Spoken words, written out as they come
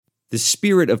The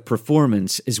spirit of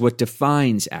performance is what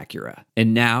defines Acura.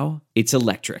 And now, it's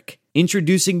electric.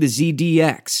 Introducing the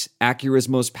ZDX, Acura's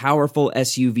most powerful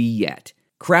SUV yet.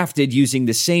 Crafted using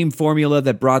the same formula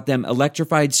that brought them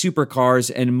electrified supercars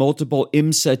and multiple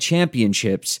IMSA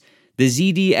championships, the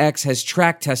ZDX has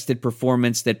track-tested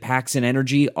performance that packs an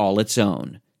energy all its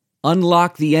own.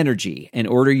 Unlock the energy and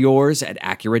order yours at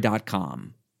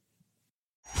Acura.com.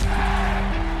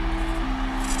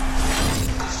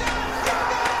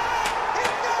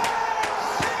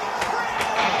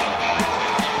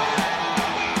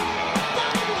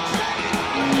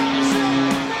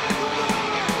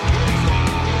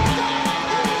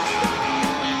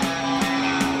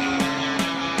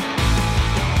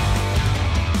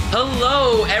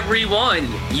 Hello, everyone.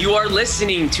 You are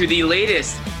listening to the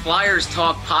latest Flyers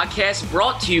Talk podcast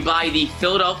brought to you by the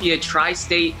Philadelphia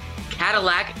Tri-State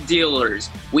Cadillac Dealers.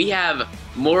 We have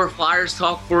more Flyers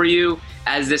Talk for you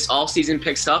as this offseason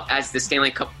picks up, as the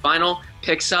Stanley Cup Final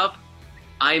picks up.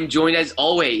 I am joined, as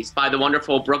always, by the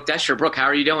wonderful Brooke Desher. Brooke, how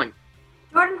are you doing?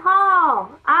 Jordan Hall,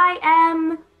 I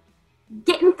am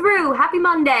getting through. Happy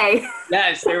Monday.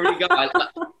 Yes, there we go.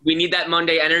 We need that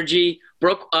Monday energy.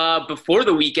 Brooke, before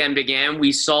the weekend began,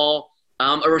 we saw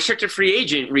a restricted free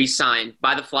agent re-signed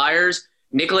by the Flyers.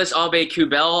 Nicolas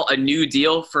Aube-Kubel, a new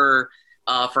deal for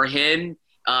him.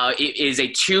 It is a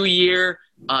 2-year,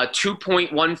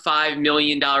 $2.15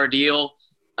 million deal.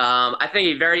 I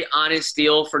think a very honest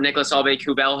deal for Nicolas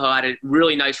Aube-Kubel, who had a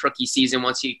really nice rookie season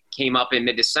once he came up in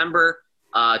mid-December.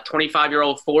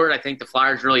 25-year-old forward. I think the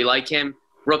Flyers really like him.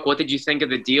 Brooke, what did you think of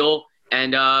the deal?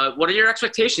 And what are your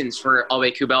expectations for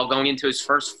Aube-Kubel going into his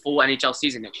first full NHL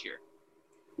season next year?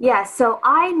 Yeah, so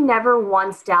I never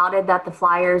once doubted that the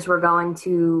Flyers were going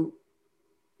to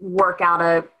work out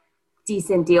a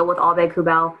decent deal with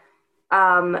Aube-Kubel.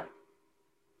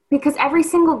 Because every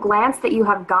single glance that you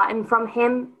have gotten from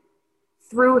him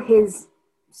through his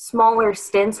smaller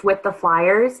stints with the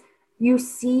Flyers, you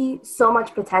see so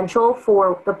much potential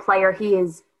for the player he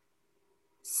is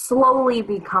slowly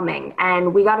becoming.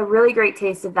 And we got a really great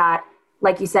taste of that,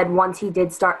 like you said, once he did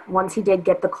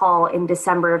get the call in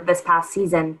December of this past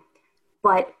season.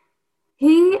 But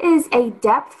he is a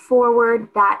depth forward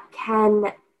that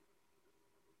can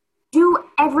do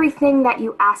everything that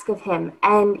you ask of him.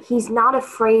 And he's not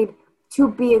afraid to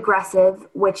be aggressive,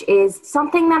 which is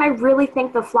something that I really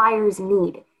think the Flyers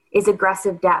need, is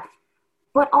aggressive depth.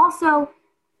 But also,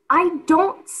 I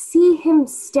don't see him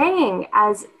staying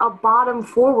as a bottom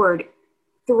forward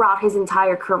throughout his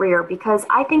entire career because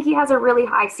I think he has a really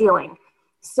high ceiling.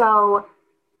 So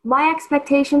my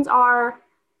expectations are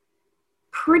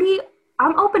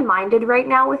I'm open-minded right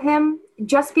now with him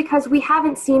just because we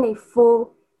haven't seen a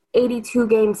full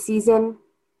 82-game season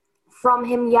from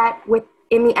him yet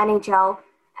in the NHL.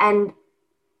 And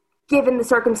given the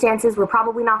circumstances, we're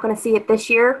probably not going to see it this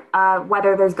year,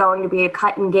 whether there's going to be a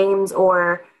cut in games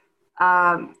or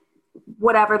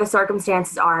whatever the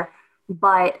circumstances are.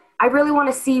 But I really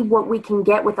want to see what we can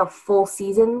get with a full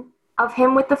season of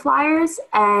him with the Flyers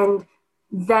and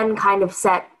then kind of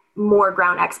set more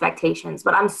ground expectations.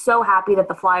 But I'm so happy that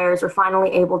the Flyers are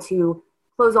finally able to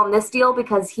close on this deal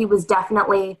because he was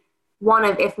definitely one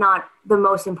of, if not the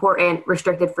most important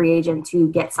restricted free agent to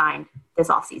get signed this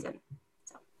offseason.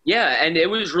 Yeah, and it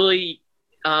was really,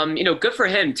 good for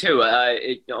him, too.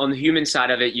 On the human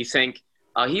side of it, you think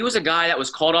he was a guy that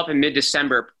was called up in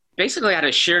mid-December, basically out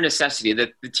of sheer necessity.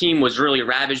 The team was really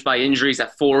ravaged by injuries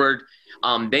at forward.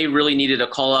 They really needed a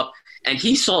call-up. And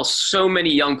he saw so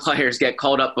many young players get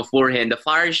called up beforehand. The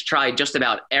Flyers tried just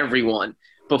about everyone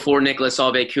before Nicolas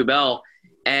Aube-Kubel.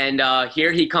 And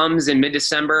here he comes in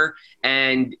mid-December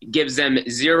and gives them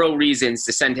zero reasons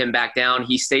to send him back down.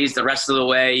 He stays the rest of the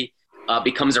way.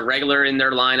 Becomes a regular in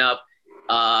their lineup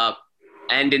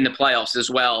and in the playoffs as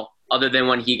well, other than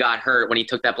when he got hurt, when he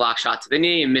took that block shot to the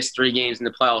knee and missed 3 games in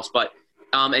the playoffs. But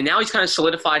and now he's kind of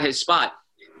solidified his spot.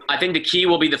 I think the key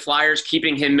will be the Flyers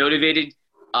keeping him motivated.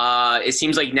 It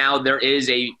seems like now there is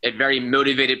a very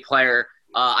motivated player.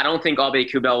 I don't think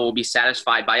Aube-Kubel will be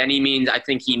satisfied by any means. I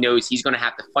think he knows he's going to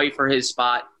have to fight for his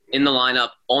spot in the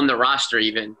lineup, on the roster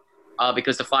even,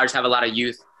 because the Flyers have a lot of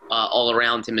youth all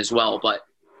around him as well. But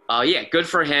good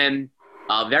for him.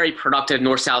 Very productive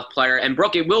North-South player. And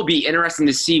Brooke, it will be interesting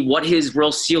to see what his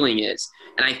real ceiling is.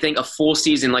 And I think a full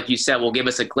season, like you said, will give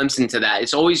us a glimpse into that.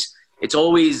 It's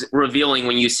always revealing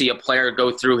when you see a player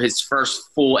go through his first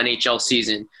full NHL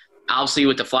season. Obviously,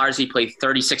 with the Flyers, he played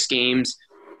 36 games,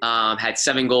 had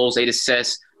 7 goals, 8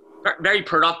 assists. Very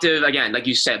productive. Again, like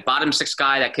you said, bottom 6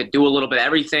 guy that could do a little bit of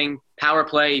everything. Power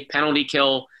play, penalty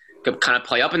kill, could kind of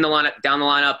play up in the lineup, down the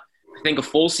lineup. I think a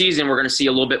full season, we're going to see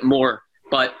a little bit more.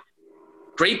 But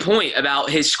great point about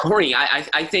his scoring.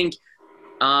 I think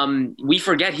we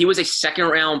forget he was a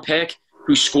second-round pick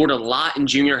who scored a lot in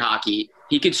junior hockey.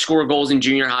 He could score goals in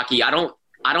junior hockey. I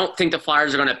don't think the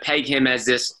Flyers are going to peg him as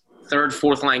this third,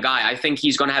 fourth-line guy. I think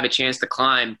he's going to have a chance to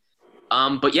climb.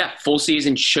 But, yeah, full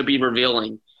season should be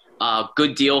revealing.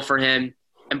 Good deal for him.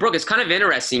 And, Brooke, it's kind of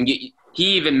interesting. He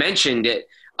even mentioned it.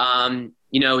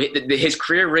 His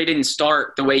career really didn't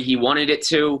start the way he wanted it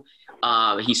to.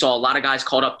 He saw a lot of guys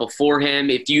called up before him.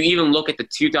 If you even look at the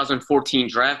 2014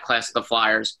 draft class of the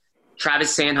Flyers,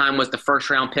 Travis Sanheim was the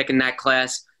first-round pick in that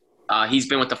class. He's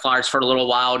been with the Flyers for a little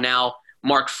while now.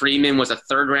 Mark Freeman was a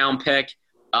third-round pick,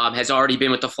 has already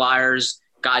been with the Flyers,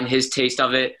 gotten his taste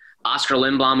of it. Oscar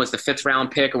Lindblom was the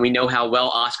fifth-round pick, and we know how well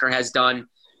Oscar has done.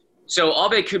 So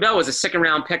Aube-Kubel was a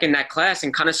second-round pick in that class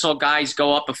and kind of saw guys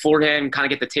go up before him, kind of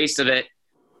get the taste of it.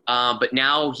 But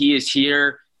now he is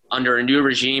here under a new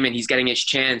regime, and he's getting his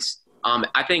chance.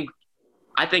 I think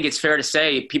it's fair to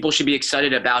say people should be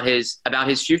excited about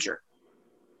his future.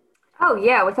 Oh,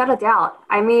 yeah, without a doubt.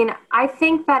 I mean, I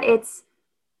think that it's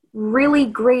really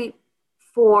great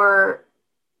for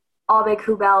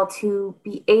Aube-Kubel to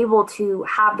be able to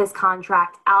have this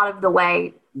contract out of the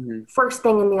way first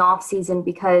thing in the offseason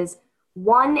because,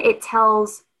 one, it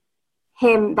tells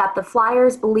him that the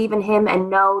Flyers believe in him and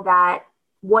know that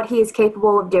what he is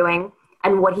capable of doing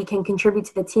and what he can contribute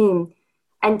to the team.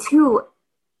 And two,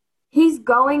 he's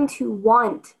going to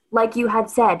want, like you had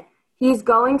said, he's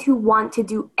going to want to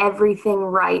do everything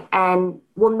right and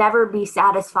will never be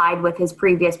satisfied with his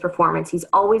previous performance. He's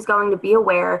always going to be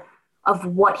aware of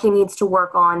what he needs to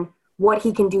work on, what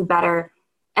he can do better.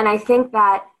 And I think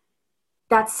that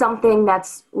that's something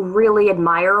that's really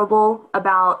admirable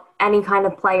about any kind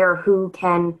of player who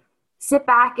can sit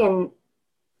back and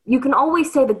you can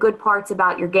always say the good parts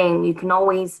about your game. You can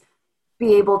always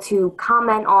be able to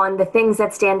comment on the things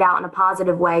that stand out in a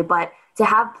positive way, but to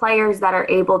have players that are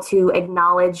able to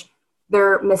acknowledge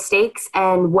their mistakes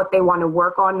and what they want to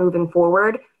work on moving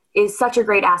forward is such a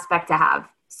great aspect to have.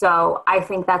 So I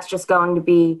think that's just going to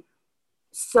be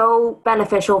so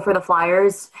beneficial for the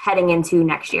Flyers heading into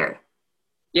next year.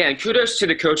 Yeah, and kudos to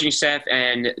the coaching staff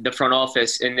and the front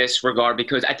office in this regard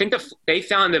because I think they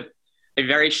found a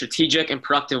very strategic and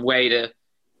productive way to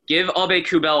give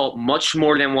Aube-Kubel much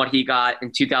more than what he got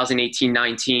in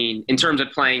 2018-19 in terms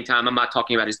of playing time. I'm not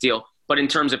talking about his deal, but in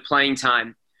terms of playing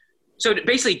time. So to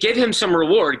basically give him some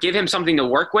reward, give him something to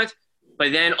work with,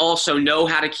 but then also know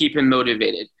how to keep him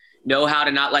motivated, know how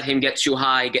to not let him get too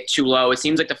high, get too low. It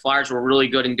seems like the Flyers were really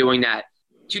good in doing that.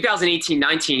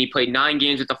 2018-19, he played 9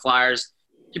 games with the Flyers.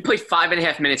 He played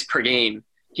 5.5 minutes per game.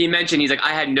 He mentioned, he's like,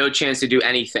 I had no chance to do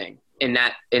anything in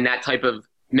that type of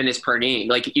minutes per game.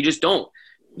 Like, you just don't.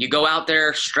 You go out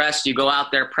there stressed, you go out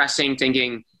there pressing,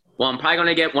 thinking, well, I'm probably going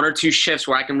to get 1 or 2 shifts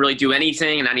where I can really do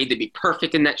anything, and I need to be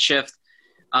perfect in that shift.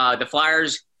 The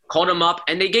Flyers called him up,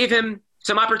 and they gave him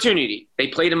some opportunity. They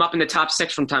played him up in the top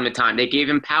 6 from time to time. They gave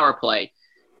him power play,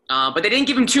 but they didn't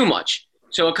give him too much.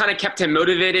 So it kind of kept him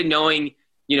motivated, knowing,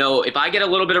 if I get a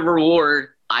little bit of reward,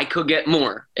 I could get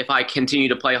more if I continue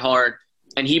to play hard.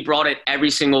 And he brought it every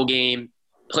single game,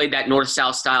 played that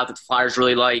north-south style that the Flyers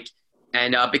really like,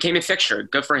 and became a fixture.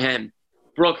 Good for him.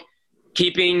 Brooke,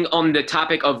 keeping on the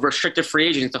topic of restricted free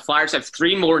agents, the Flyers have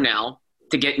 3 more now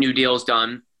to get new deals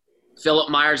done. Philip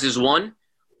Myers is 1,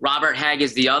 Robert Hagg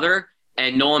is the other,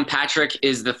 and Nolan Patrick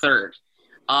is the 3rd.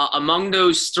 Among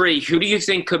those 3, who do you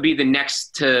think could be the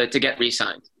next to get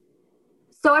re-signed?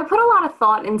 So I put a lot of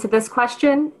thought into this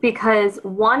question because,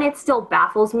 one, it still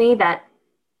baffles me that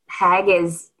Hagg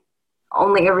is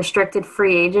only a restricted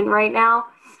free agent right now.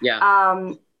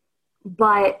 Yeah.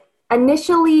 But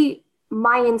initially,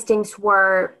 my instincts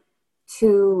were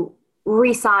to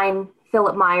re-sign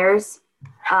Philip Myers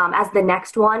as the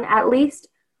next one, at least.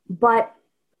 But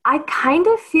I kind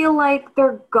of feel like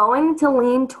they're going to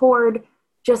lean toward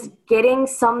just getting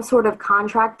some sort of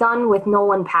contract done with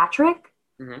Nolan Patrick.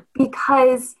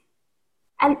 Because,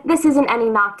 and this isn't any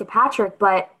knock to Patrick,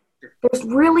 but there's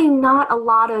really not a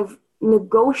lot of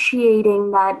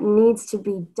negotiating that needs to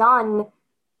be done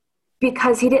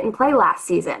because he didn't play last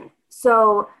season.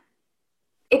 So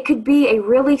it could be a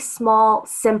really small,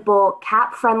 simple,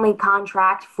 cap-friendly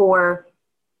contract for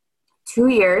 2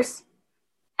 years,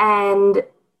 and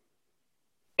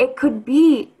it could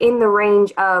be in the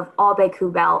range of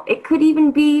Aube-Kubel. It could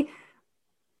even be,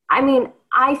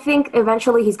 I think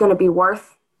eventually he's going to be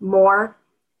worth more,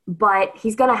 but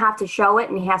he's going to have to show it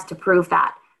and he has to prove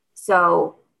that.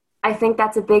 So I think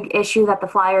that's a big issue that the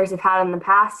Flyers have had in the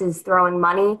past is throwing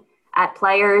money at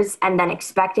players and then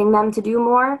expecting them to do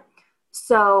more.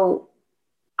 So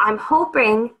I'm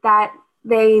hoping that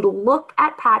they look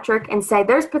at Patrick and say,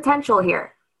 there's potential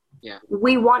here. Yeah.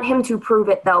 We want him to prove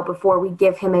it, though, before we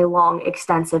give him a long,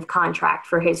 extensive contract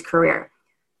for his career.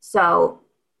 So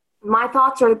my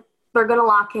thoughts are they're going to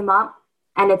lock him up,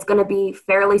 and it's going to be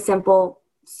fairly simple,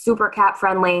 super cap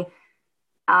friendly.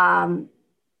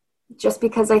 Just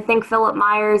because I think Philip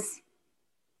Myers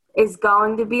is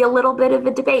going to be a little bit of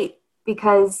a debate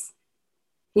because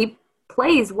he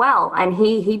plays well and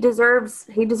he deserves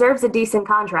a decent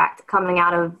contract coming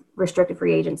out of restricted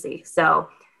free agency. So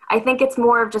I think it's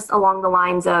more of just along the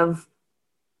lines of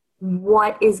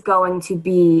what is going to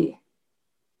be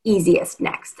easiest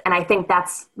next. And I think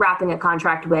that's wrapping a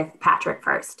contract with Patrick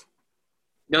first.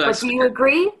 No, but do you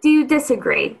agree? Do you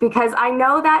disagree? Because I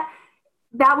know that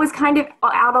was kind of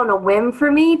out on a whim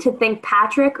for me to think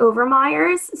Patrick over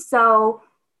Myers. So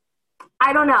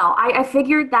I don't know. I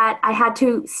figured that I had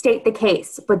to state the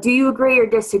case. But do you agree or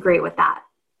disagree with that?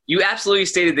 You absolutely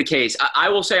stated the case. I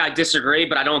will say I disagree,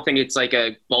 but I don't think it's like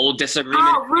a bold disagreement.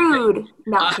 Oh, rude.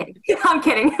 No, I'm kidding. I'm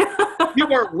kidding. You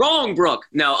were wrong, Brooke.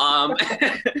 No,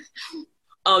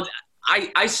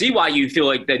 I see why you feel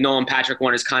like the Nolan Patrick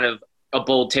one is kind of a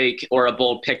bold take or a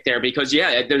bold pick there because,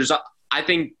 yeah, I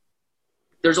think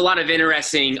there's a lot of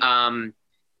interesting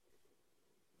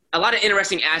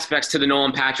aspects to the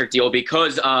Nolan Patrick deal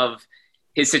because of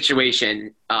his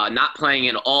situation, not playing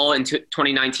at all in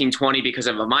 2019-20 because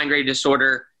of a migraine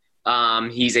disorder.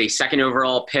 He's a second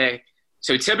overall pick.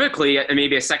 So typically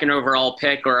maybe a second overall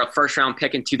pick or a first round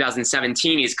pick in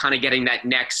 2017 is kind of getting that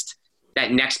next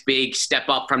big step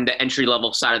up from the entry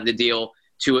level side of the deal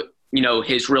to,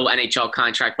 his real NHL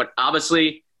contract. But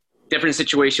obviously different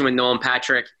situation with Nolan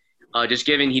Patrick, just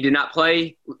given he did not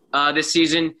play this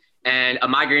season, and a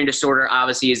migraine disorder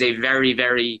obviously is a very,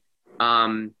 very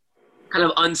kind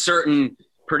of uncertain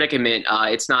predicament.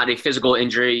 It's not a physical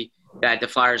injury that the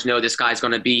Flyers know this guy's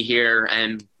going to be here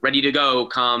and ready to go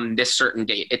come this certain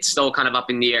date. It's still kind of up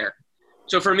in the air.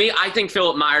 So for me, I think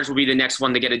Philip Myers will be the next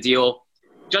one to get a deal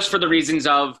just for the reasons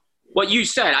of what you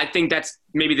said. I think that's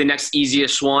maybe the next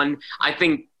easiest one. I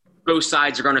think both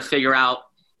sides are going to figure out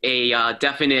a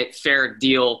definite fair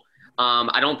deal.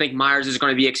 I don't think Myers is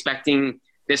going to be expecting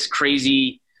this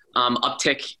crazy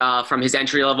uptick from his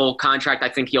entry-level contract. I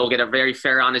think he'll get a very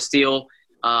fair, honest deal.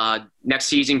 Next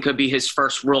season could be his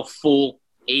first real full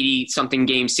 80-something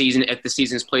game season if the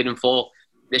season's played in full.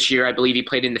 This year, I believe he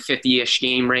played in the 50-ish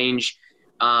game range.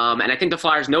 And I think the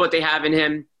Flyers know what they have in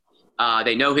him.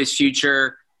 They know his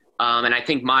future. And I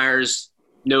think Myers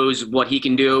knows what he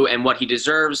can do and what he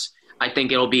deserves. I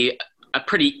think it'll be a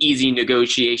pretty easy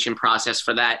negotiation process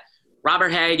for that.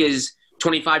 Robert Hagg is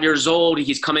 25 years old.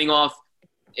 He's coming off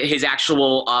his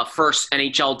actual first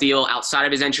NHL deal outside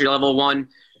of his entry-level one.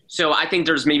 So I think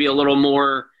there's maybe a little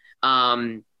more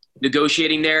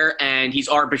negotiating there, and he's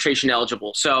arbitration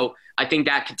eligible. So I think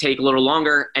that could take a little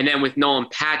longer. And then with Nolan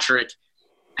Patrick,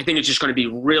 I think it's just going to be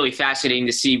really fascinating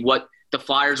to see what the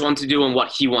Flyers want to do and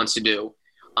what he wants to do.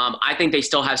 I think they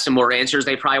still have some more answers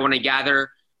they probably want to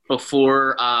gather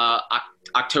before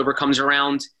October comes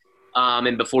around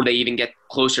and before they even get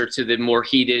closer to the more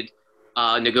heated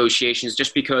negotiations,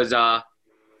 just because,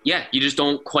 you just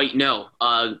don't quite know.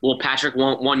 Will Patrick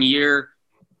want 1 year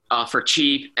for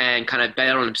cheap and kind of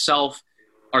bet on himself?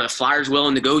 Are the Flyers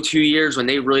willing to go 2 years when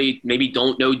they really maybe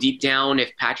don't know deep down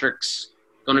if Patrick's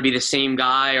going to be the same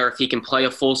guy or if he can play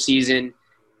a full season?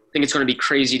 I think it's going to be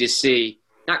crazy to see.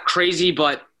 Not crazy,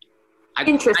 but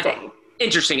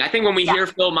interesting. I think when we hear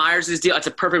Phil Myers' deal, that's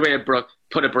a perfect way to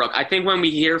put it, Brooke. I think when we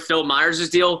hear Phil Myers'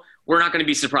 deal, we're not going to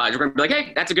be surprised. We're going to be like,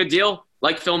 hey, that's a good deal.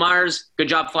 Like Phil Myers, good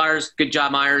job Flyers, good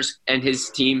job Myers and his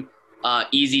team.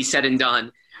 Easy said and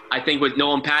done. I think with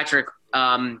Nolan Patrick,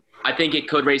 I think it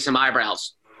could raise some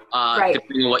eyebrows,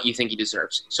 depending on what you think he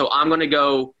deserves. So I'm going to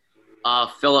go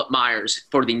Philip Myers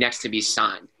for the next to be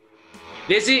signed.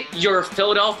 Visit your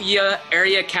Philadelphia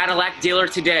area Cadillac dealer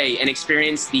today and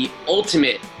experience the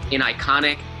ultimate in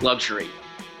iconic luxury.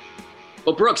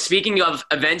 But Brooke, speaking of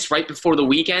events right before the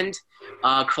weekend,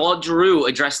 Claude Giroux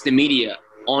addressed the media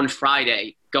on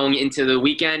Friday going into the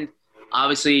weekend.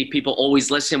 Obviously, people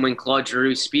always listen when Claude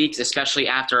Giroux speaks, especially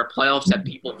after a playoffs that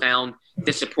people found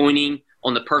disappointing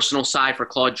on the personal side for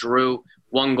Claude Giroux.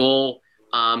 1 goal,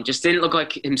 just didn't look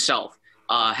like himself.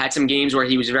 Had some games where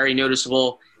he was very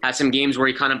noticeable, had some games where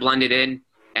he kind of blended in.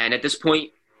 And at this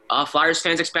point, Flyers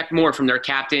fans expect more from their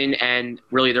captain and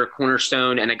really their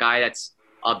cornerstone and a guy that's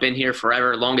been here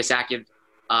forever, longest active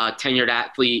tenured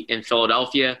athlete in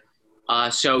Philadelphia.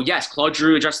 So, yes, Claude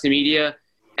Giroux addressed the media,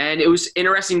 and it was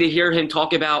interesting to hear him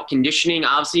talk about conditioning.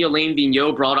 Obviously, Alain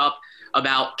Vigneault brought up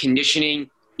about conditioning.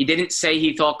 He didn't say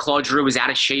he thought Claude Giroux was out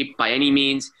of shape by any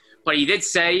means, but he did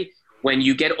say when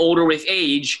you get older with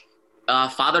age,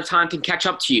 Father Time can catch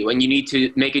up to you, and you need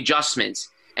to make adjustments.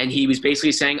 And he was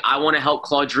basically saying, I want to help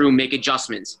Claude Giroux make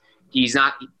adjustments.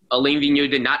 Alain Vigneault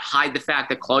did not hide the fact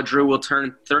that Claude Giroux will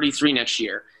turn 33 next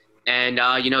year. And,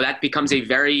 that becomes a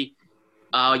very,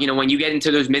 when you get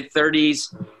into those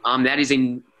mid-30s, that is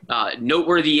a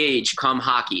noteworthy age come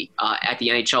hockey at the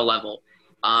NHL level.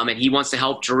 And he wants to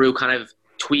help Giroux kind of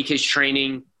tweak his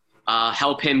training,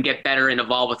 help him get better and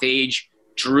evolve with age.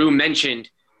 Giroux mentioned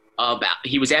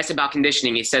he was asked about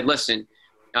conditioning. He said, listen,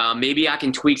 maybe I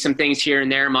can tweak some things here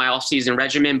and there in my off-season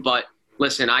regimen, but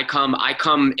listen, I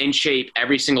come in shape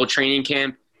every single training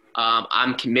camp.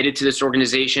 I'm committed to this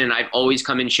organization, and I've always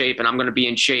come in shape, and I'm going to be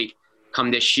in shape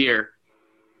come this year.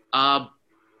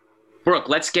 Brooke,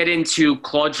 let's get into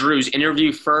Claude Giroux's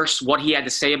interview first, what he had to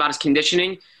say about his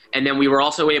conditioning, and then we were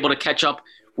also able to catch up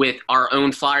with our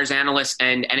own Flyers analyst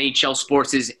and NHL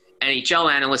Sports'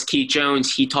 NHL analyst, Keith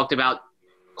Jones. He talked about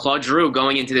Claude Giroux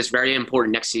going into this very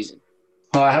important next season.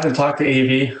 I haven't talked to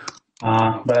AV,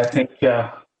 but I think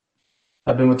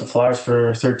I've been with the Flyers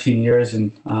for 13 years,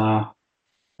 and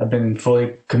I've been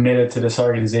fully committed to this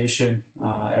organization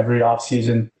every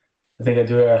offseason. I think I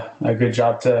do a good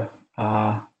job to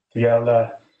get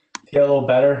a little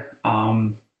better.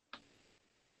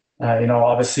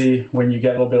 Obviously, when you get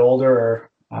a little bit older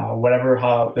or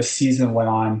how the season went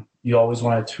on, you always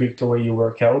want to tweak the way you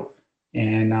work out.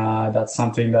 And that's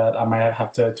something that I might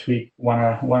have to tweak one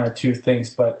or two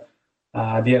things. But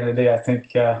at the end of the day, I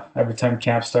think every time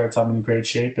camp starts, I'm in great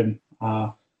shape, and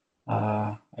I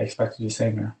expect to do the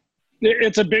same here.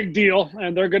 It's a big deal,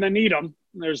 and they're going to need him.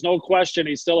 There's no question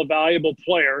he's still a valuable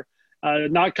player.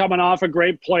 Not coming off a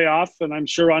great playoff, and I'm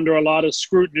sure under a lot of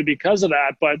scrutiny because of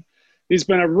that, but he's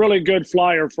been a really good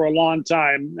Flyer for a long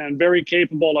time and very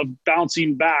capable of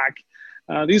bouncing back.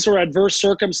 These are adverse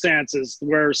circumstances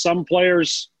where some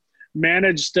players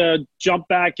managed to jump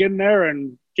back in there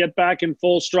and get back in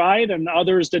full stride, and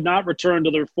others did not return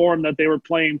to their form that they were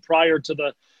playing prior to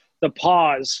the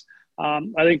pause. I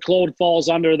think Claude falls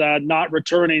under that not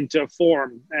returning to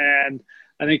form, and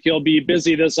I think he'll be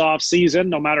busy this offseason,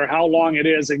 no matter how long it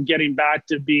is, and getting back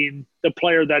to being the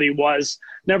player that he was.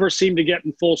 Never seemed to get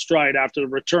in full stride after the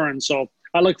return, so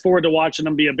I look forward to watching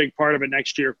him be a big part of it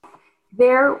next year.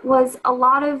 There was a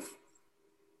lot of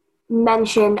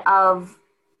mention of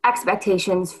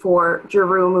expectations for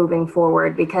Giroux moving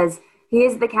forward because he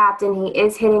is the captain. He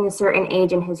is hitting a certain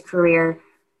age in his career.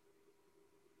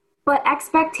 But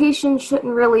expectations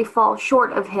shouldn't really fall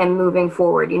short of him moving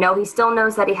forward. He still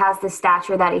knows that he has the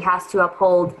stature that he has to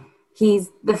uphold. He's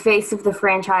the face of the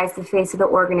franchise, the face of the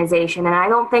organization. And I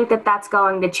don't think that that's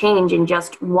going to change in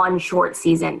just one short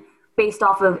season based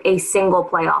off of a single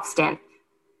playoff stint.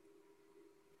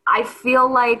 I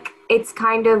feel like it's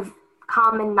kind of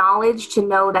common knowledge to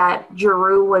know that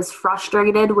Giroux was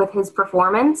frustrated with his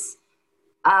performance.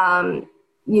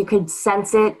 You could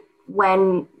sense it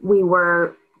when we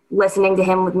were listening to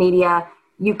him with media.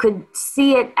 You could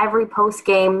see it every post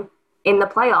game in the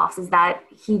playoffs, is that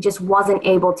he just wasn't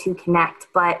able to connect.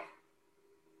 But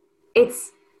it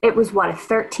was a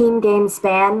 13-game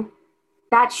span?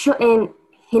 That shouldn't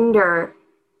hinder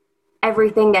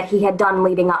everything that he had done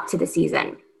leading up to the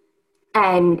season.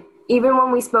 And even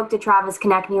when we spoke to Travis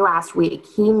Konechny last week,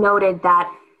 he noted that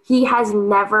he has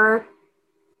never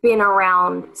been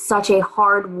around such a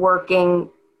hard-working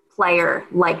player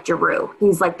like Giroux.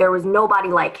 He's like, there was nobody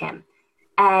like him.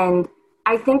 And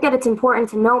I think that it's important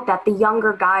to note that the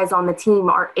younger guys on the team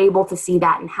are able to see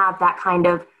that and have that kind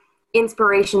of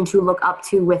inspiration to look up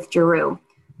to with Giroux.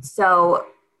 So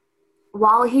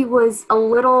while he was a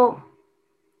little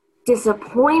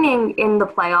disappointing in the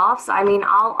playoffs, I mean,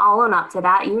 I'll own up to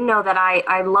that. You know that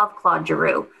I love Claude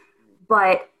Giroux,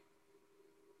 but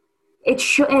it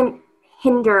shouldn't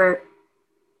hinder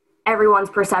everyone's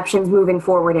perceptions moving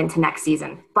forward into next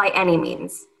season by any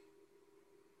means.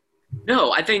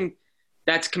 No, I think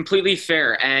that's completely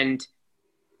fair. And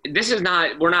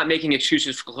we're not making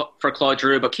excuses for Claude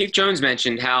Giroux, but Keith Jones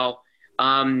mentioned how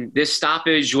this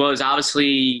stoppage was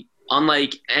obviously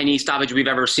unlike any stoppage we've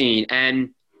ever seen.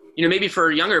 And, maybe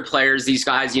for younger players, these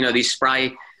guys, these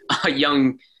spry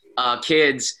young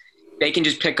kids, they can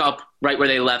just pick up right where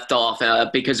they left off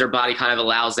because their body kind of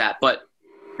allows that. But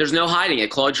there's no hiding it.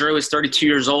 Claude Giroux is 32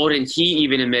 years old, and he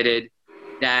even admitted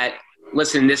that,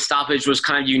 listen, this stoppage was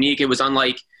kind of unique. It was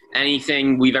unlike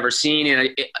anything we've ever seen. And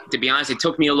to be honest, it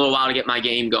took me a little while to get my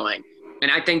game going.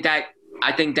 And I think that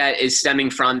is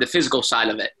stemming from the physical side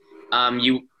of it.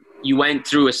 You went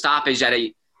through a stoppage at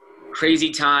a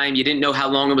crazy time. You didn't know how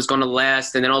long it was going to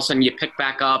last. And then all of a sudden you pick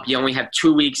back up. You only have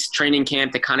 2 weeks training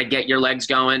camp to kind of get your legs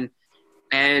going.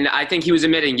 And I think he was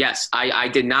admitting, yes, I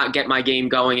did not get my game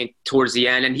going towards the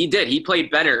end. And he did. He played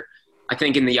better, I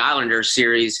think, in the Islanders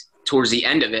series towards the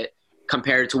end of it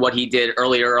compared to what he did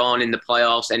earlier on in the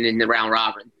playoffs and in the round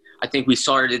robin. I think we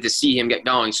started to see him get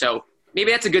going. So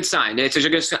maybe that's a good sign. It's a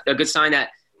good sign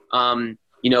that,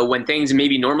 when things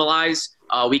maybe normalize,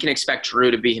 we can expect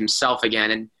Giroux to be himself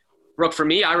again. And, Brooke, for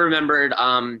me, I remembered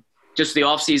just the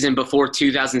offseason before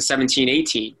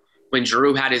 2017-18 when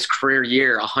Giroux had his career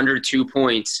year, 102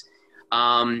 points.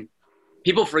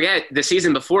 People forget the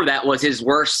season before that was his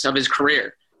worst of his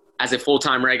career as a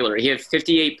full-time regular. He had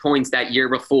 58 points that year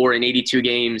before in 82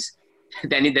 games.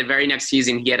 Then in the very next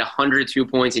season, he had 102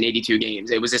 points in 82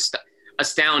 games. It was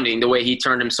astounding the way he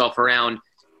turned himself around.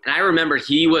 And I remember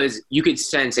you could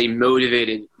sense a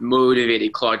motivated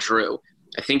Claude Giroux.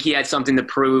 I think he had something to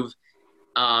prove.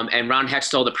 And Ron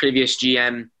Hextall, the previous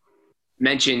GM,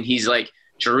 mentioned he's like,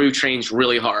 Giroux trains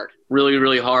really hard, really,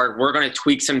 really hard. We're going to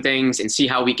tweak some things and see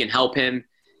how we can help him.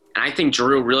 And I think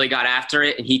Giroux really got after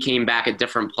it, and he came back a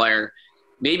different player.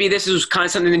 Maybe this was kind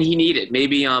of something that he needed.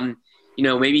 Maybe,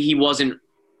 maybe he wasn't,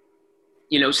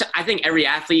 I think every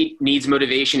athlete needs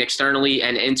motivation externally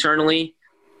and internally.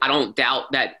 I don't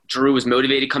doubt that Giroux was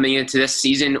motivated coming into this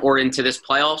season or into this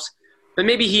playoffs, but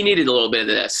maybe he needed a little bit of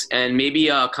this. And maybe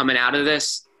coming out of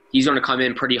this, he's going to come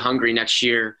in pretty hungry next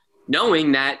year,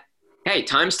 knowing that, hey,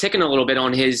 time's ticking a little bit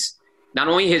on not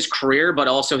only his career, but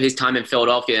also his time in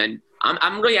Philadelphia. And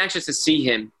I'm really anxious to see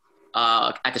him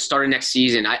at the start of next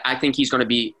season. I think he's going to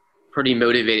be pretty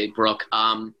motivated, Brooke.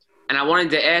 And I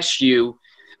wanted to ask you,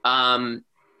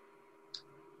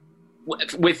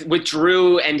 with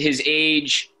Giroux and his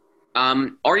age,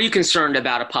 are you concerned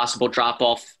about a possible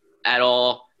drop-off at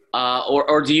all?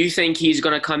 Or do you think he's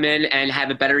going to come in and have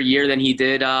a better year than he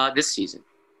did this season?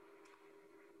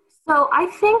 So I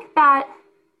think that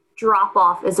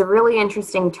drop-off is a really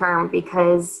interesting term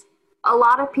because a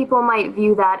lot of people might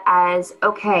view that as,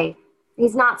 okay,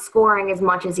 he's not scoring as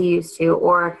much as he used to,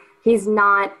 or he's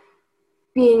not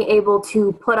being able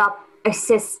to put up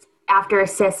assist after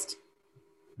assist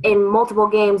in multiple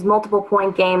games, multiple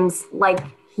point games like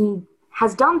he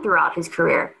has done throughout his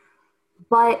career.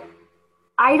 But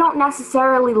I don't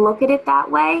necessarily look at it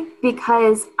that way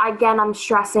because, again, I'm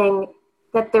stressing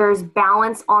that there's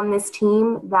balance on this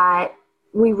team that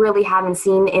we really haven't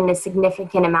seen in a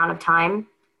significant amount of time.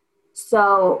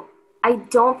 So I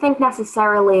don't think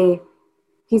necessarily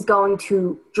he's going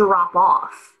to drop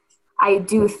off. I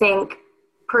do think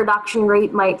production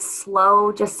rate might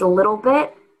slow just a little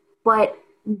bit, but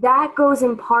that goes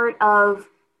in part of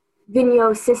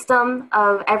Vigneault's system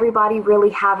of everybody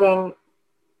really having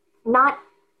not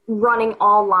running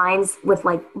all lines with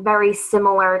like very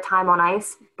similar time on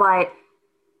ice, but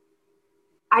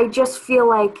I just feel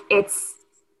like it's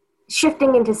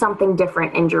shifting into something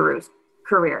different in Giroux's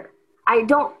career.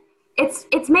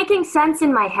 It's making sense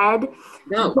in my head.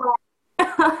 No.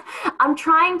 But I'm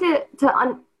trying to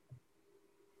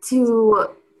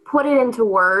put it into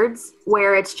words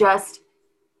where it's just,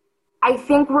 I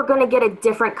think we're going to get a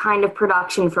different kind of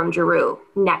production from Giroux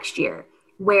next year,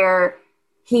 where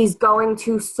he's going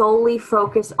to solely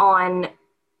focus on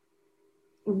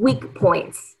weak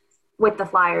points with the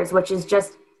Flyers, which is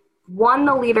just, one,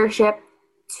 the leadership,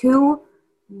 two,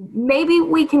 maybe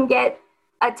we can get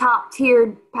a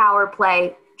top-tiered power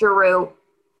play Giroux,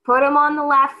 put him on the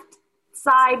left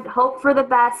side, hope for the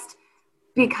best,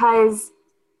 because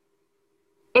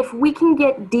if we can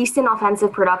get decent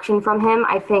offensive production from him,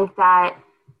 I think that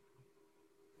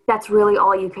that's really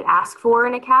all you could ask for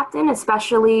in a captain,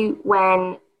 especially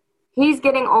when he's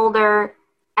getting older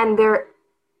and there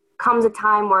comes a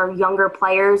time where younger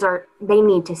players they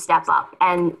need to step up,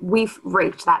 and we've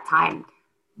reached that time.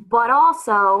 But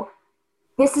also,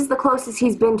 this is the closest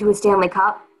he's been to a Stanley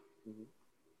Cup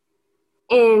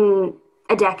in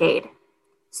a decade.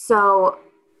 So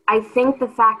I think the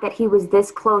fact that he was this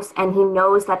close and he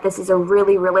knows that this is a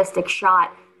really realistic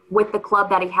shot with the club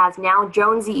that he has now,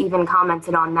 Jonesy even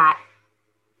commented on that.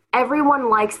 Everyone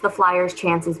likes the Flyers'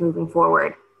 chances moving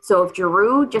forward. So if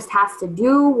Giroux just has to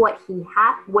do what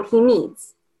he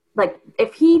needs, like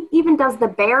if he even does the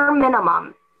bare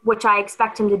minimum, which I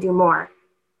expect him to do more,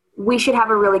 we should have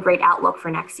a really great outlook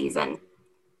for next season.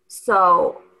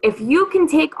 So if you can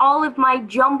take all of my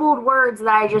jumbled words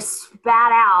that I just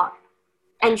spat out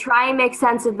and try and make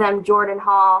sense of them, Jordan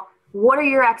Hall, what are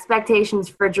your expectations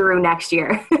for Giroux next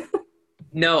year?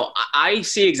 No, I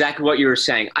see exactly what you were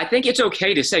saying. I think it's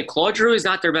okay to say Claude Giroux is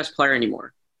not their best player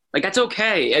anymore. Like, that's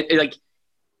okay.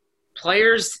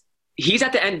 Players, he's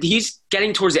at the end. He's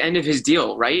getting towards the end of his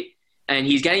deal, right? And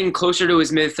he's getting closer to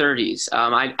his mid-30s.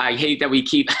 I hate that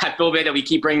I feel bad that we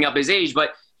keep bringing up his age,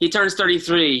 but He turns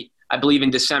 33, I believe, in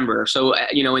December. So,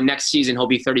 in next season, he'll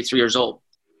be 33 years old.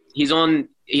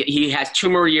 He has 2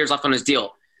 more years left on his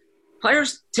deal.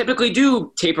 Players typically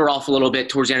do taper off a little bit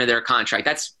towards the end of their contract.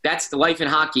 That's the life in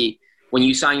hockey. When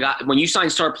you sign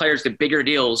star players to bigger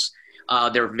deals,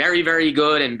 they're very, very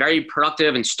good and very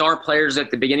productive and star players at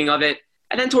the beginning of it.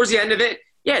 And then towards the end of it,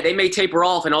 they may taper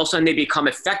off and all of a sudden they become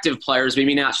effective players,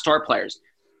 maybe not star players.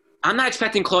 I'm not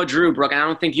expecting Claude Giroux, Brooke, and I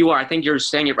don't think you are. I think you're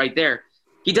saying it right there.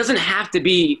 He doesn't have to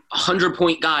be a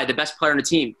 100-point guy, the best player on the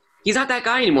team. He's not that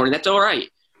guy anymore, and that's all right.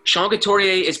 Sean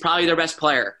Couturier is probably their best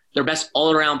player, their best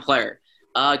all-around player.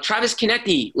 Travis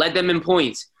Konecny led them in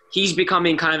points. He's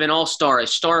becoming kind of an all-star, a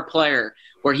star player,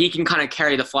 where he can kind of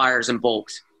carry the Flyers in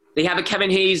bulks. They have a Kevin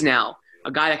Hayes now,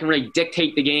 a guy that can really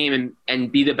dictate the game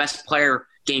and be the best player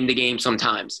game to game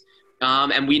sometimes.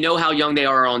 And we know how young they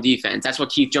are on defense. That's what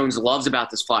Keith Jones loves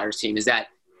about this Flyers team, is that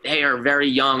they are very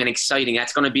young and exciting.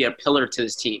 That's going to be a pillar to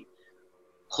this team.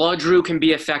 Claude Giroux can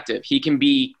be effective. He can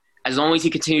be, as long as he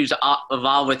continues to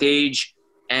evolve with age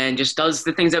and just does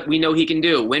the things that we know he can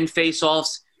do. Win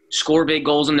faceoffs, score big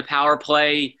goals in the power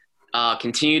play,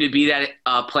 continue to be that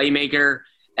playmaker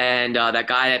and that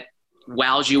guy that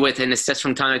wows you with an assist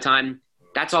from time to time.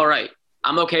 That's all right.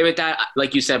 I'm okay with that.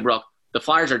 Like you said, Brooke, the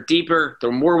Flyers are deeper,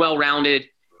 they're more well-rounded,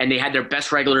 and they had their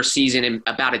best regular season in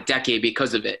about a decade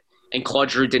because of it. And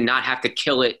Claude Giroux did not have to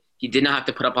kill it. He did not have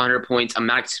to put up 100 points. I'm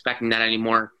not expecting that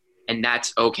anymore, and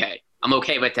that's okay. I'm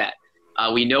okay with that.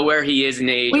 We know where he is in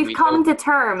age. We've come to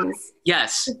terms.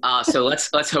 Yes. So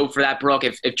let's hope for that, Brooke.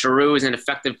 If Giroux is an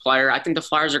effective player, I think the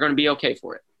Flyers are going to be okay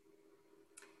for it.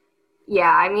 Yeah,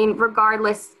 I mean,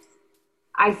 regardless,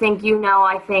 I think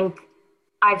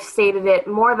I've stated it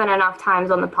more than enough times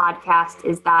on the podcast,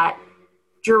 is that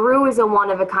Giroux is a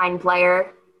one-of-a-kind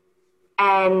player,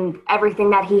 and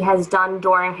everything that he has done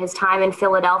during his time in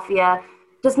Philadelphia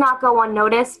does not go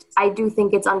unnoticed. I do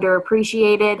think it's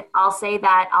underappreciated. I'll say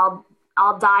that.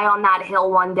 I'll die on that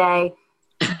hill one day.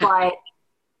 But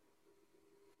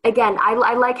again, I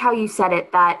like how you said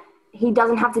it, that he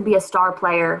doesn't have to be a star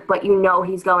player, but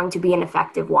he's going to be an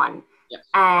effective one. Yes.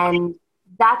 And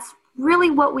that's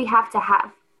really what we have to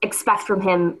expect from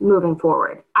him moving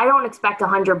forward. I don't expect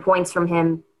 100 points from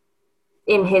him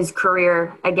in his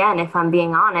career again, if I'm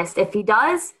being honest. If he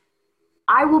does,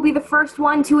 I will be the first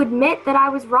one to admit that I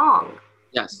was wrong.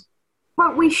 Yes.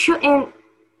 But we shouldn't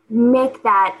make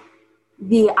that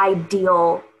the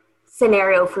ideal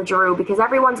scenario for Giroux, because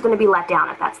everyone's going to be let down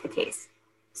if that's the case.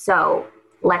 So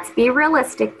let's be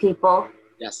realistic, people.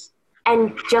 Yes.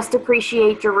 And just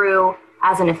appreciate Giroux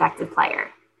as an effective player.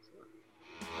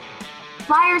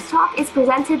 Flyers Talk is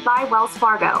presented by Wells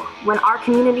Fargo. When our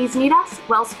communities need us,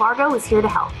 Wells Fargo is here to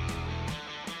help.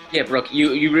 Yeah, Brooke,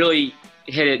 you really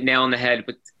hit it nail on the head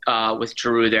with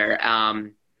Giroux there.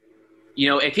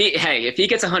 If he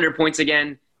gets 100 points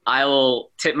again, I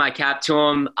will tip my cap to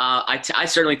him. I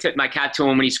certainly tipped my cap to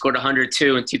him when he scored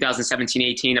 102 in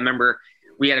 2017-18. I remember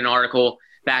we had an article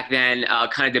back then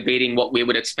kind of debating what we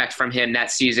would expect from him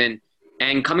that season.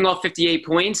 And coming off 58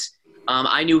 points,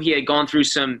 I knew he had gone through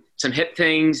some hip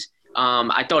things.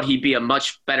 I thought he'd be a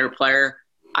much better player.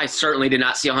 I certainly did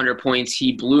not see 100 points.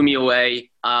 He blew me away.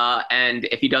 And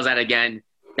if he does that again,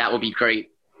 that would be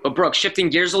great. But Brooke, shifting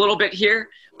gears a little bit here,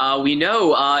 we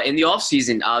know in the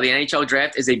offseason, the NHL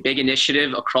draft is a big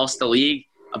initiative across the league,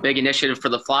 a big initiative for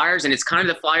the Flyers, and it's kind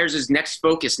of the Flyers' next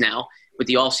focus now with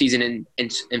the offseason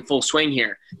in full swing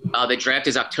here. The draft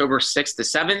is October 6th to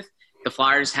 7th. The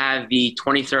Flyers have the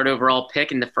 23rd overall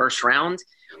pick in the first round.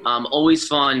 Always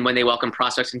fun when they welcome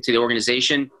prospects into the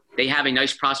organization. They have a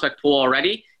nice prospect pool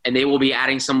already, and they will be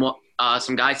adding some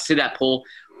guys to that pool.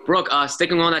 Brooke,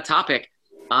 sticking on that topic,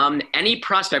 any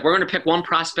prospect, we're going to pick one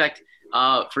prospect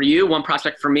for you, one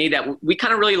prospect for me that we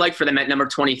kind of really like for them at number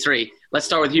 23. Let's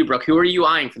start with you, Brooke. Who are you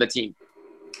eyeing for the team?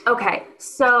 Okay,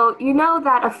 so you know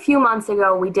that a few months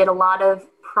ago we did a lot of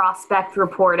prospect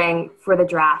reporting for the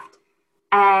draft.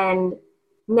 And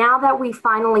now that we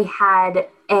finally had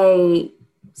a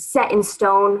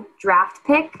set-in-stone draft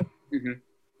pick,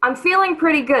 I'm feeling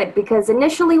pretty good, because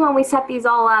initially when we set these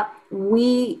all up,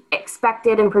 we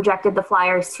expected and projected the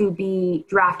Flyers to be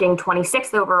drafting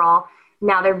 26th overall.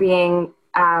 Now they're being,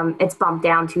 it's bumped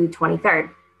down to 23rd.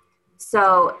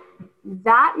 So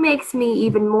that makes me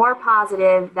even more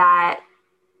positive that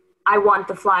I want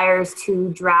the Flyers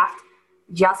to draft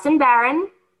Justin Barron.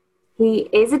 He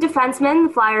is a defenseman.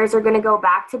 The Flyers are going to go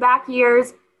back-to-back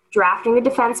years drafting a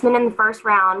defenseman in the first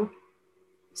round.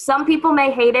 Some people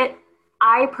may hate it.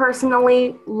 I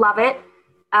personally love it.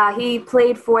 He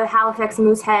played for the Halifax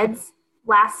Mooseheads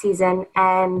last season,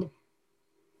 and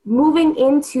moving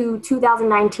into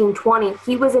 2019-20,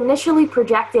 he was initially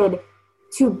projected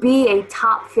to be a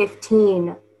top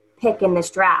 15 pick in this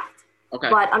draft. Okay.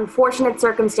 But unfortunate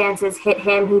circumstances hit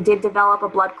him. He did develop a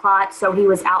blood clot, so he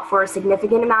was out for a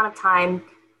significant amount of time.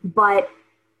 But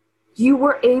you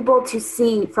were able to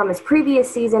see from his previous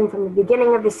season, from the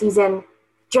beginning of the season,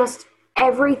 just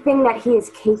everything that he is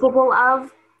capable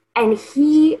of. And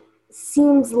he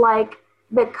seems like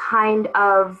the kind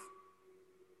of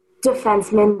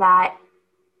defenseman that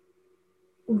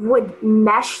would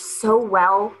mesh so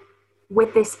well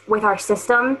with our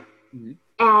system. Mm-hmm.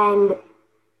 And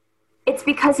it's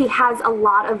because he has a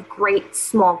lot of great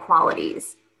small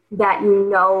qualities that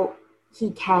he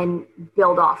can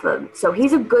build off of. So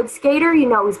he's a good skater.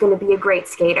 He's going to be a great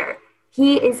skater.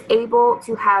 He is able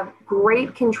to have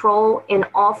great control in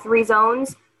all three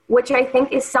zones, which I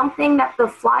think is something that the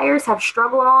Flyers have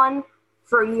struggled on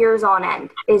for years on end,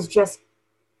 is just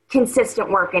consistent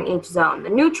work in each zone. The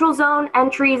neutral zone,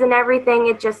 entries and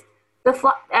everything,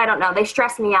 I don't know, they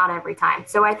stress me out every time.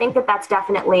 So I think that that's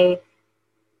definitely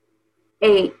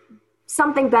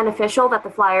something beneficial that the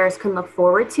Flyers can look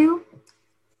forward to.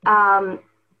 And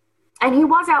he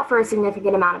was out for a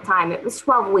significant amount of time. It was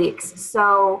 12 weeks.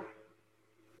 So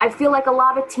I feel like a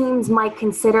lot of teams might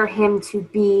consider him to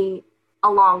be a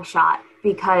long shot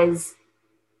because,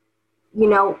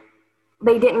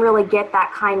 they didn't really get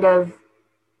that kind of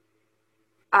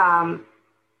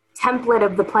template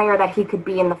of the player that he could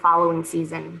be in the following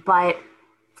season. But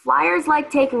Flyers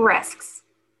like taking risks.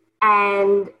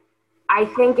 And I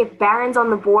think if Barron's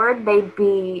on the board, they'd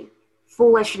be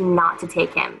foolish not to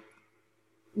take him.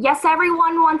 Yes,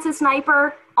 everyone wants a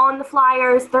sniper on the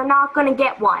Flyers. They're not going to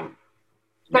get one.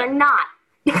 They're not.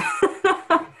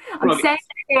 I'm saying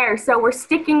it there, so we're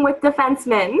sticking with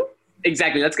defensemen.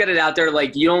 Exactly. Let's get it out there.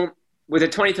 Like, you don't, with a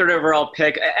 23rd overall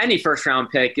pick, any first-round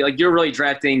pick, like, you're really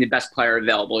drafting the best player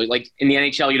available. Like, in the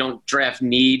NHL, you don't draft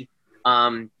need.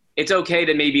 It's okay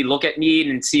to maybe look at need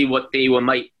and see what they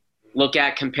might look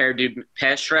at compared to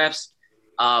past drafts.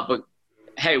 But,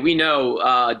 hey, we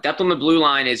know depth on the blue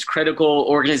line is critical.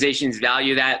 Organizations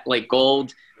value that like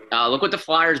gold. Look what the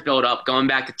Flyers built up going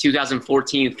back to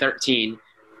 2014-13.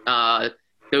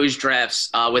 Those drafts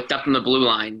with depth on the blue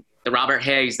line. The Robert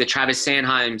Higgs, the Travis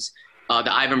Sanheims,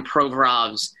 the Ivan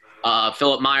Provorovs,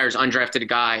 Philip Myers, undrafted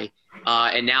guy.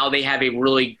 And now they have a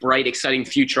really bright, exciting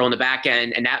future on the back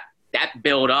end. And that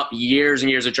built up years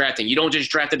and years of drafting. You don't just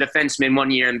draft a defenseman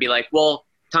one year and be like, well,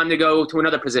 time to go to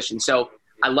another position. So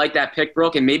I like that pick,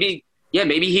 Brooke. And maybe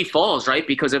he falls, right,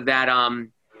 because of that,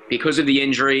 because of the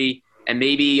injury. And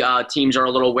maybe teams are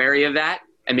a little wary of that.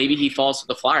 And maybe he falls to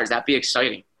the Flyers. That'd be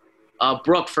exciting.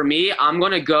 Brooke, for me, I'm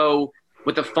going to go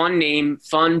with a fun name.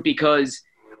 Fun because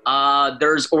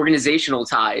there's organizational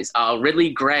ties. Ridley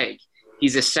Gregg.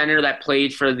 He's a center that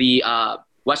played for the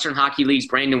Western Hockey League's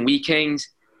Brandon Wheat Kings.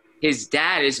 His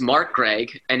dad is Mark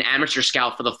Gregg, an amateur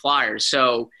scout for the Flyers.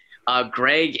 So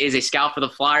Gregg is a scout for the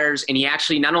Flyers, and he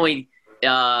actually not only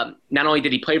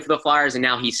did he play for the Flyers, and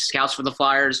now he scouts for the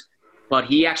Flyers, but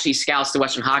he actually scouts the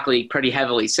Western Hockey League pretty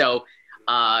heavily. So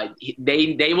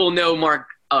they will know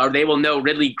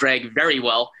Ridley Gregg very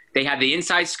well. They have the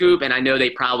inside scoop, and I know they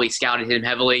probably scouted him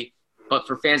heavily. But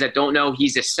for fans that don't know,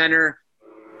 he's a center,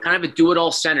 kind of a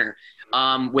do-it-all center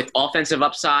with offensive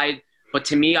upside. But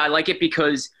to me, I like it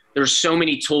because there's so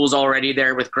many tools already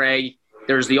there with Gregg.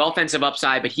 There's the offensive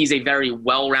upside, but he's a very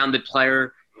well-rounded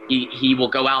player. He will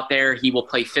go out there. He will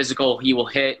play physical. He will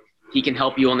hit. He can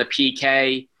help you on the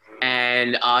PK.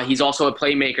 And he's also a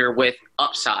playmaker with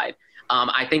upside.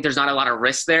 I think there's not a lot of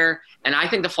risk there. And I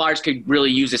think the Flyers could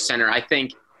really use a center. I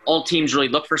think all teams really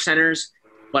look for centers.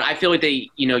 But I feel like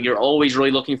you're always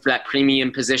really looking for that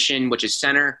premium position, which is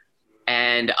center.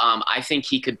 And I think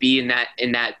he could be in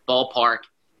that ballpark.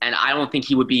 And I don't think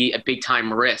he would be a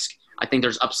big-time risk. I think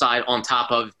there's upside on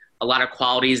top of a lot of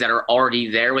qualities that are already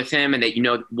there with him and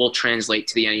that will translate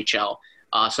to the NHL.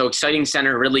 So exciting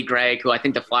center, Ridley Gregg, who I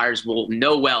think the Flyers will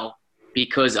know well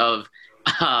because of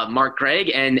Mark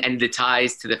Gregg and the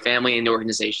ties to the family and the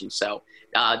organization. So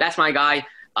that's my guy.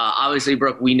 Obviously,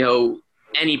 Brooke, we know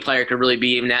any player could really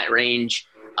be in that range.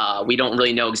 We don't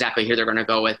really know exactly who they're going to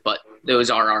go with, but those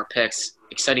are our picks.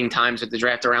 Exciting times with the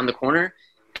draft around the corner.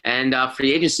 And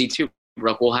free agency too,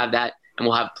 Brooke. We'll have that, and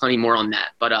we'll have plenty more on that.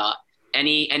 But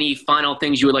any final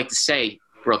things you would like to say,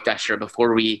 Brooke Dexter,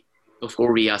 before we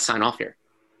sign off here?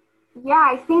 Yeah,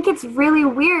 I think it's really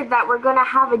weird that we're going to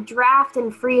have a draft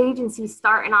and free agency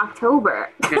start in October.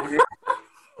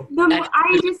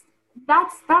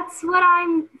 That's what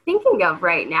I'm thinking of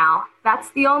right now. That's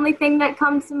the only thing that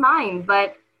comes to mind.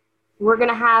 But we're going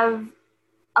to have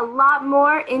a lot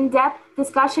more in-depth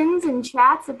discussions and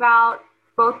chats about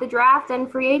both the draft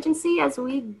and free agency as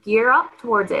we gear up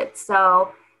towards it.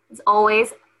 So, as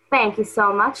always, thank you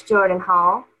so much, Jordan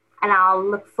Hall, and I'll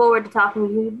look forward to talking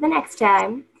to you the next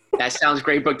time. That sounds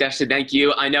great, Brooke Dexter. Thank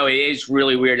you. I know it is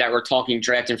really weird that we're talking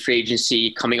draft and free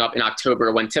agency coming up in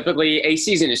October when typically a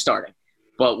season is starting.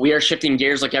 But we are shifting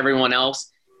gears like everyone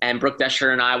else, and Brooke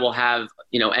Dexter and I will have,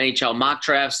 NHL mock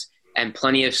drafts and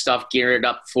plenty of stuff geared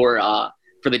up for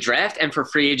the draft and for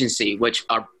free agency, which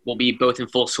will be both in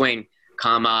full swing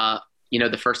come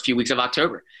the first few weeks of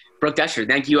October. Brooke Dexter,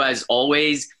 thank you as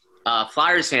always.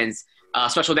 Flyers fans,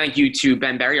 special thank you to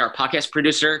Ben Berry, our podcast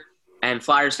producer. And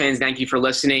Flyers fans, thank you for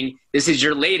listening. This is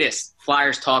your latest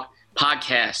Flyers Talk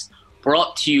podcast,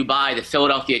 brought to you by the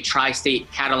Philadelphia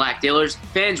Tri-State Cadillac Dealers.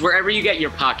 Fans, wherever you get your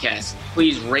podcasts,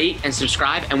 please rate and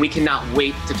subscribe, and we cannot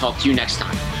wait to talk to you next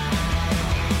time.